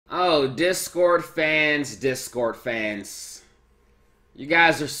Yo, Discord fans. You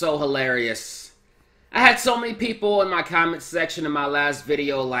guys are so hilarious. I had so many people in my comment section in my last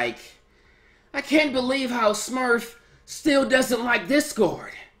video like, I can't believe how Smurf still doesn't like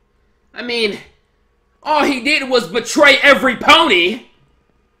Discord. I mean, all he did was betray every pony.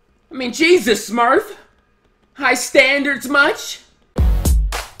 I mean, Jesus, Smurf. High standards much?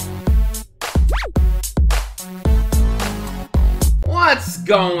 What's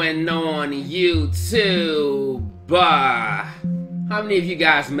going on, YouTube? How many of you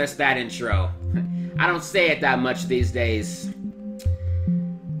guys missed that intro? I don't say it that much these days.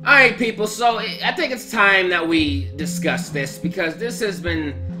 Alright, people, so I think it's time that we discuss this because this has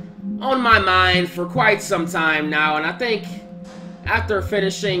been on my mind for quite some time now, and I think after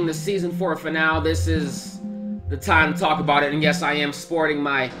finishing the Season 4 finale, this is the time to talk about it. And yes, I am sporting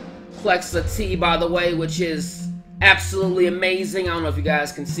my Plexa tee, by the way, which is absolutely amazing. I don't know if you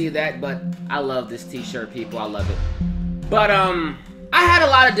guys can see that, but I love this t-shirt, people. I love it. But, I had a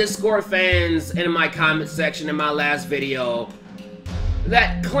lot of Discord fans in my comment section in my last video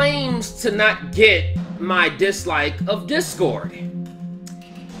that claims to not get my dislike of Discord.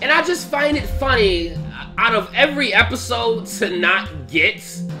 And I just find it funny, out of every episode to not get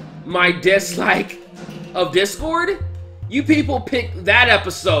my dislike of Discord, you people pick that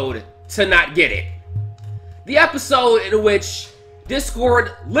episode to not get it. The episode in which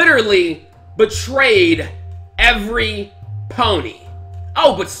Discord literally betrayed every pony.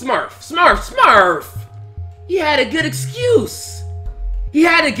 Oh, but Smurf! He had a good excuse. He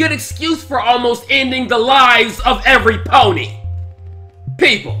had a good excuse for almost ending the lives of every pony.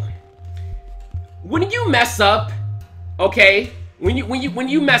 People, when you mess up, okay? When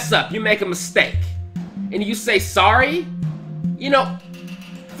you mess up, you make a mistake, and you say sorry. You know,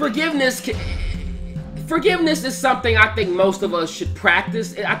 forgiveness is something I think most of us should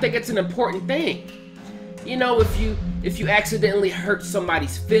practice. I think it's an important thing. You know, if you accidentally hurt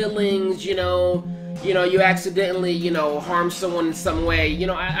somebody's feelings, you accidentally, harm someone in some way,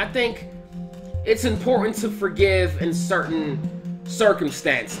 I think it's important to forgive in certain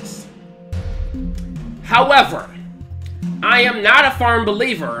circumstances. However, I am not a firm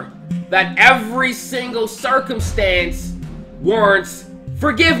believer that every single circumstance warrants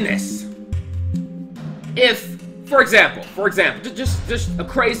forgiveness. If, for example, just a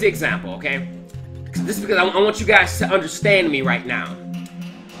crazy example, okay? This is because I want you guys to understand me right now.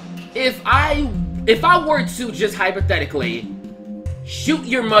 If I were to just hypothetically shoot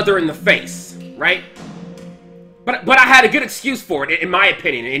your mother in the face, right? But I had a good excuse for it, in my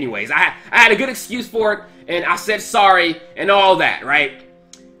opinion, anyways. I had a good excuse for it, and I said sorry and all that, right?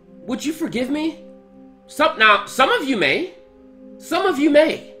 Would you forgive me? Some of you may. Some of you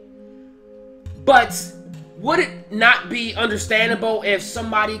may. But would it not be understandable if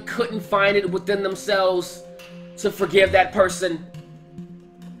somebody couldn't find it within themselves to forgive that person?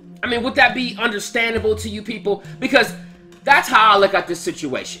 I mean, would that be understandable to you people? Because that's how I look at this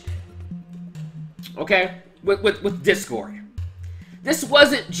situation. Okay? With Discord. This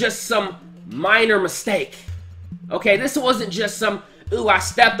wasn't just some minor mistake. Okay? This wasn't just some, ooh, I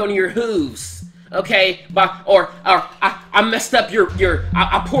stepped on your hooves. Okay? Or I messed up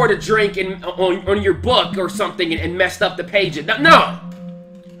I poured a drink on your book or something and messed up the pages. No!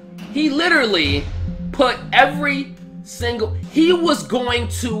 He literally put he was going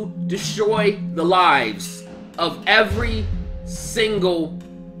to destroy the lives of every single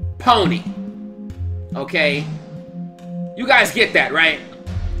pony. Okay? You guys get that, right?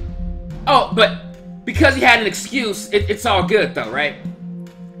 Oh, but because he had an excuse, it's all good though, right?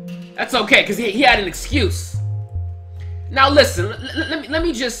 That's okay, because he had an excuse. Now listen, let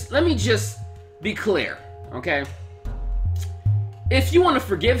me just be clear, okay? If you want to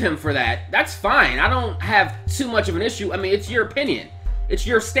forgive him for that, that's fine. I don't have too much of an issue. I mean, it's your opinion. It's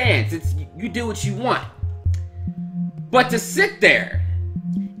your stance. You do what you want. But to sit there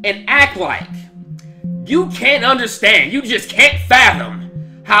and act like you can't understand, you just can't fathom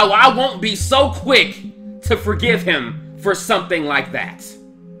how I won't be so quick to forgive him for something like that.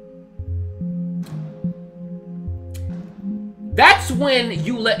 That's when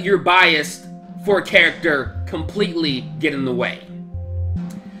you let your bias for a character completely get in the way.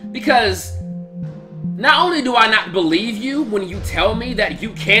 Because not only do I not believe you when you tell me that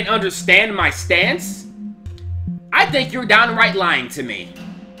you can't understand my stance, I think you're downright lying to me.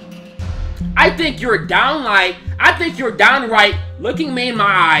 I think you're downright looking me in my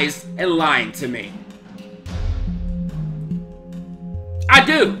eyes and lying to me. I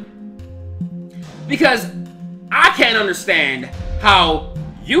do. Because I can't understand how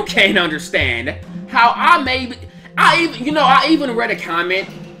you can't understand how I even read a comment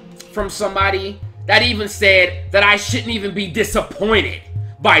from somebody that even said that I shouldn't even be disappointed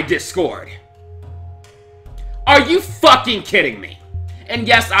by Discord. Are you fucking kidding me? And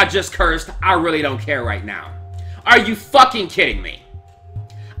yes, I just cursed. I really don't care right now. Are you fucking kidding me?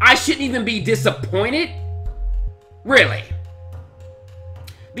 I shouldn't even be disappointed? Really?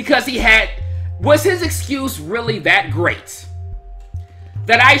 Because was his excuse really that great?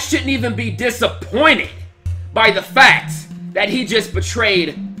 That I shouldn't even be disappointed by the fact that he just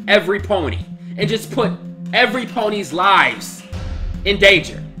betrayed every pony and just put every pony's lives in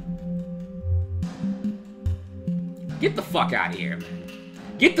danger? Get the fuck out of here, man.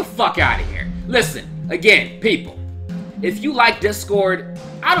 Get the fuck out of here. Listen, again, people, if you like Discord,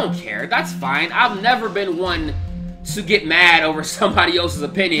 I don't care. That's fine. I've never been one to get mad over somebody else's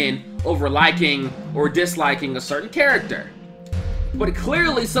opinion over liking or disliking a certain character. But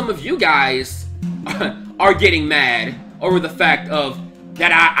clearly some of you guys are getting mad over the fact of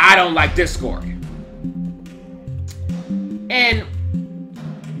that I don't like Discord. And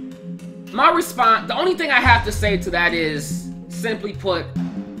my response, the only thing I have to say to that is, simply put,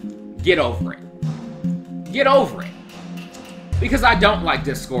 get over it. Get over it. Because I don't like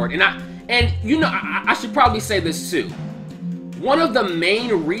Discord. And you know, I should probably say this too. One of the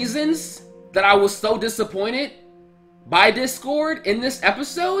main reasons that I was so disappointed by Discord in this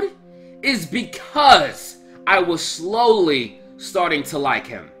episode is because I was slowly starting to like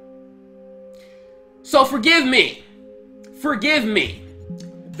him. So forgive me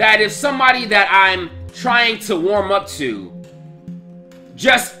that if somebody that I'm trying to warm up to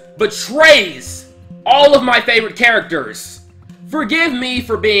just betrays all of my favorite characters, forgive me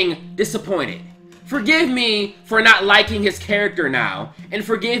for being disappointed. Forgive me for not liking his character now, and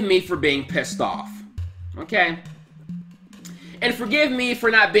forgive me for being pissed off. Okay? And forgive me for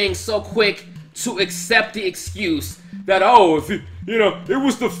not being so quick to accept the excuse that, oh, if he, you know, it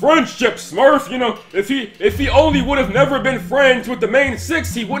was the friendship, Smurf, you know, if he only would have never been friends with the main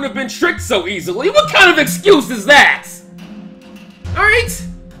six, he wouldn't have been tricked so easily. What kind of excuse is that? Alright?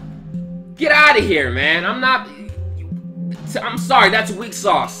 Get out of here, man. I'm sorry, that's weak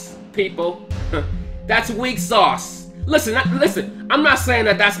sauce, people. That's weak sauce. Listen, I'm not saying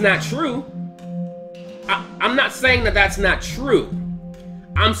that that's not true. I'm not saying that that's not true.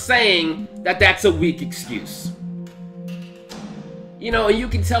 I'm saying that that's a weak excuse. You know, you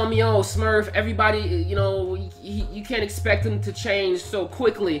can tell me, oh, Smurf, everybody, you know, you can't expect them to change so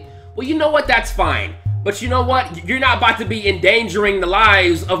quickly. Well, you know what? That's fine. But you know what? You're not about to be endangering the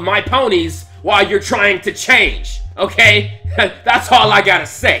lives of my ponies while you're trying to change, okay? That's all I gotta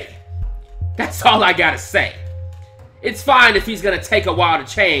say. That's all I gotta say. It's fine if he's gonna take a while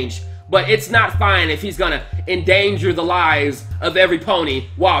to change, but it's not fine if he's gonna endanger the lives of every pony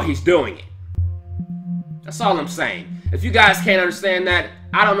while he's doing it. That's all I'm saying. If you guys can't understand that,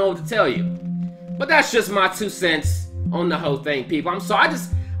 I don't know what to tell you. But that's just my 2 cents on the whole thing, people. I'm sorry,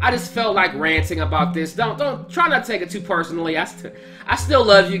 I just felt like ranting about this. Don't try not to take it too personally. I still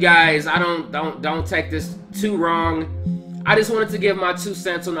love you guys. Don't take this too wrong. I just wanted to give my 2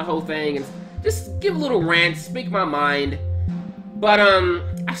 cents on the whole thing and just give a little rant, speak my mind. But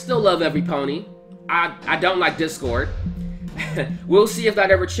I still love every pony. I don't like Discord. We'll see if that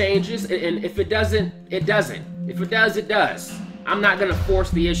ever changes, and if it doesn't, it doesn't. If it does, it does. I'm not gonna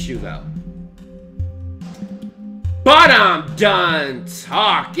force the issue though. But I'm done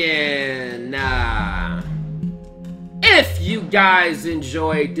talking. If you guys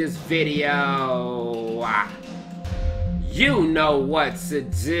enjoyed this video, you know what to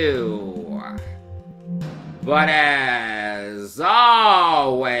do. But as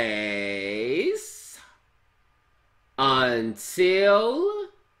always, until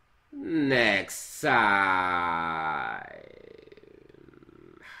next time.